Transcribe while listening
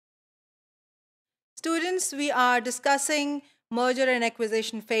Students, we are discussing merger and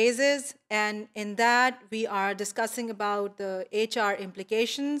acquisition phases, and in that we are discussing about the HR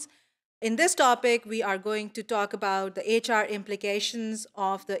implications. In this topic, we are going to talk about the HR implications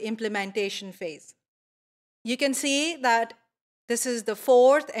of the implementation phase. You can see that this is the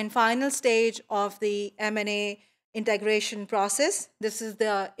fourth and final stage of the M&A integration process. This is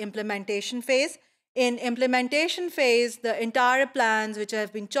the implementation phase. In implementation phase, the entire plans which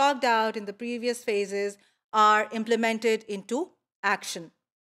have been chalked out in the previous phases are implemented into action.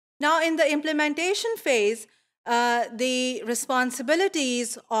 Now, in the implementation phase, the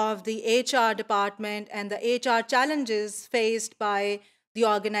responsibilities of the HR department and the HR challenges faced by the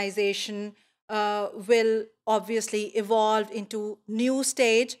organization will obviously evolve into new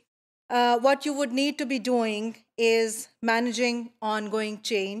stage. What you would need to be doing is managing ongoing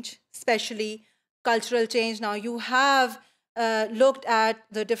change, especially cultural change. Now, you have looked at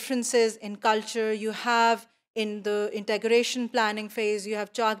the differences in culture. You have, in the integration planning phase, you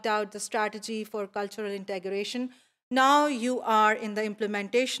have chalked out the strategy for cultural integration. Now you are in the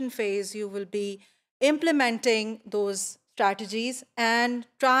implementation phase. You will be implementing those strategies and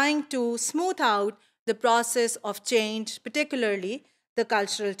trying to smooth out the process of change, particularly the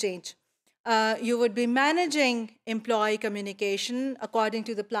cultural change. You would be managing employee communication according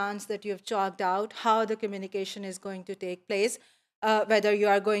to the plans that you have chalked out, how the communication is going to take place, whether you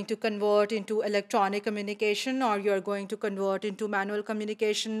are going to convert into electronic communication or you are going to convert into manual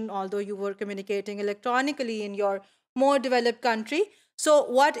communication, although you were communicating electronically in your more developed country. So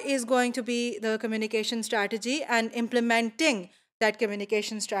what is going to be the communication strategy, and implementing that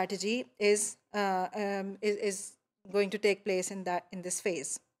communication strategy is going to take place in this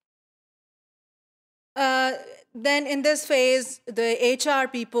phase. Then in this phase, the HR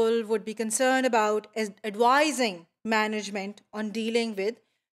people would be concerned about advising management on dealing with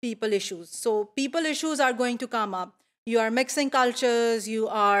people issues. So people issues are going to come up. You are mixing cultures, you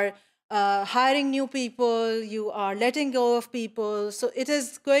are hiring new people, you are letting go of people. So it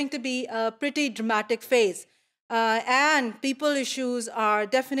is going to be a pretty dramatic phase. And people issues are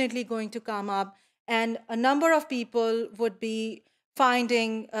definitely going to come up. And a number of people would be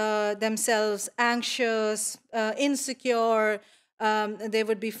finding themselves anxious, insecure. They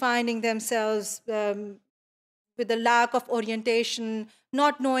would be finding themselves with a lack of orientation,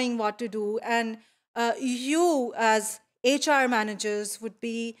 not knowing what to do. And you, as HR managers, would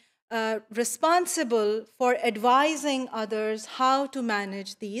be responsible for advising others how to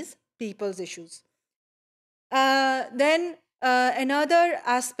manage these people's issues. Then another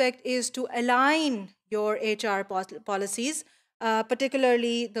aspect is to align your HR policies,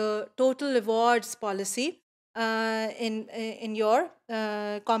 particularly the total rewards policy in your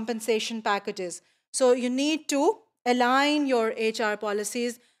compensation packages. So you need to align your HR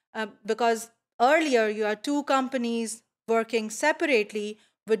policies because earlier you are two companies working separately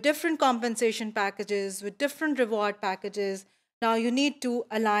with different compensation packages, with different reward packages. Now you need to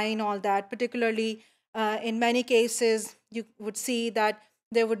align all that, particularly in many cases you would see that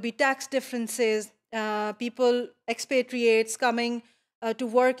there would be tax differences. People, expatriates coming to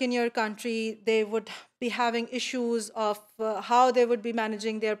work in your country, they would be having issues of how they would be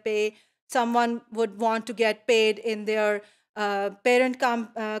managing their pay. Someone would want to get paid in their parent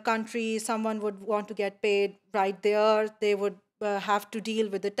country, someone would want to get paid right there. They would have to deal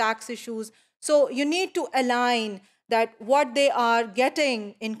with the tax issues. So you need to align that what they are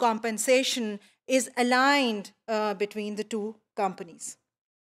getting in compensation is aligned between the two companies.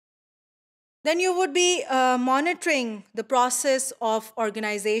 Then you would be monitoring the process of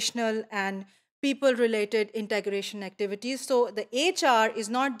organizational and people-related integration activities. So the HR is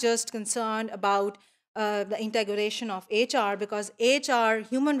not just concerned about the integration of HR, because HR,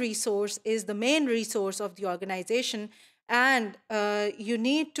 human resource, is the main resource of the organization. And you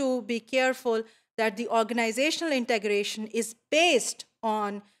need to be careful that the organizational integration is based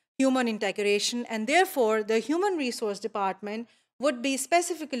on human integration, and therefore the human resource department would be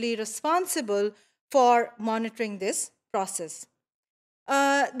specifically responsible for monitoring this process.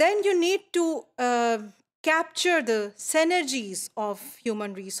 Then you need to capture the synergies of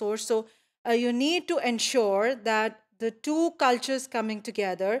human resource. So you need to ensure that the two cultures coming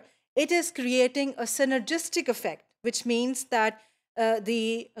together, it is creating a synergistic effect, which means that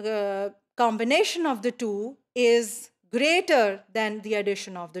the combination of the two is greater than the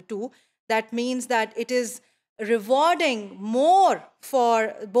addition of the two. That means that it is rewarding more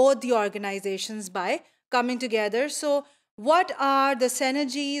for both the organizations by coming together. So what are the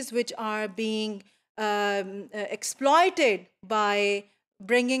synergies which are being exploited by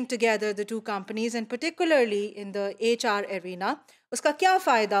bringing together the two companies, and particularly in the HR arena, उसका क्या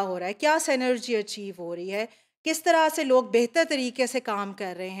फ़ायदा हो रहा है, क्या synergy achieve हो रही है, किस तरह से लोग बेहतर तरीके से काम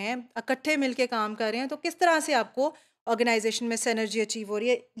कर रहे हैं, इकट्ठे मिलके काम कर रहे हैं, तो किस तरह से आपको ऑर्गेनाइजेशन में synergy achieve हो रही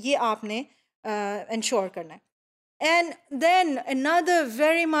है, ये आपने ensure करना है. And then another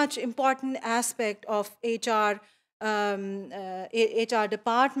very much important aspect of HR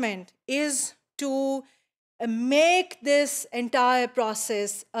department is to make this entire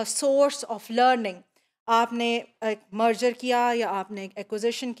process a source of learning. आपने एक मर्जर किया या आपने एक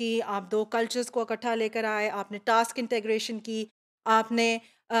एक्विजिशन की, आप दो कल्चर्स को इकट्ठा लेकर आए, आपने टास्क इंटीग्रेशन की, आपने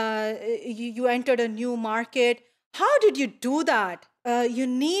you entered a new market. How did you do that? You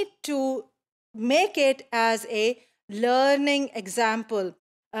need to make it as a learning example.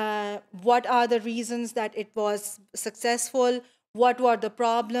 What are the reasons that it was successful? What were the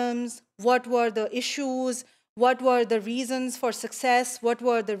problems? What were the issues? What were the reasons for success? What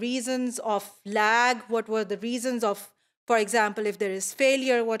were the reasons of lag? What were the reasons of, for example, if there is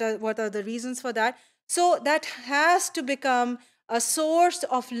failure, what are the reasons for that? So that has to become a source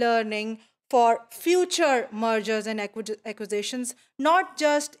of learning for future mergers and acquisitions, not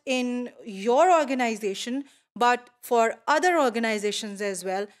just in your organization, but for other organizations as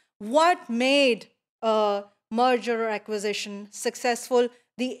well. What made a merger or acquisition successful?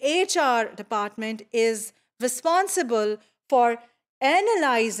 The HR department is responsible for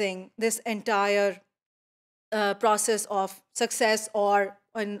analyzing this entire process of success, or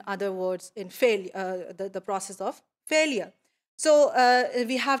in other words, in failure, the process of failure. So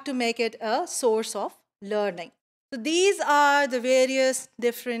we have to make it a source of learning. So these are the various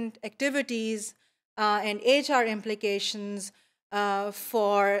different activities and HR implications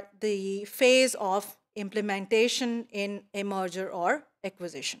for the phase of implementation in a merger or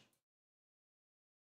acquisition.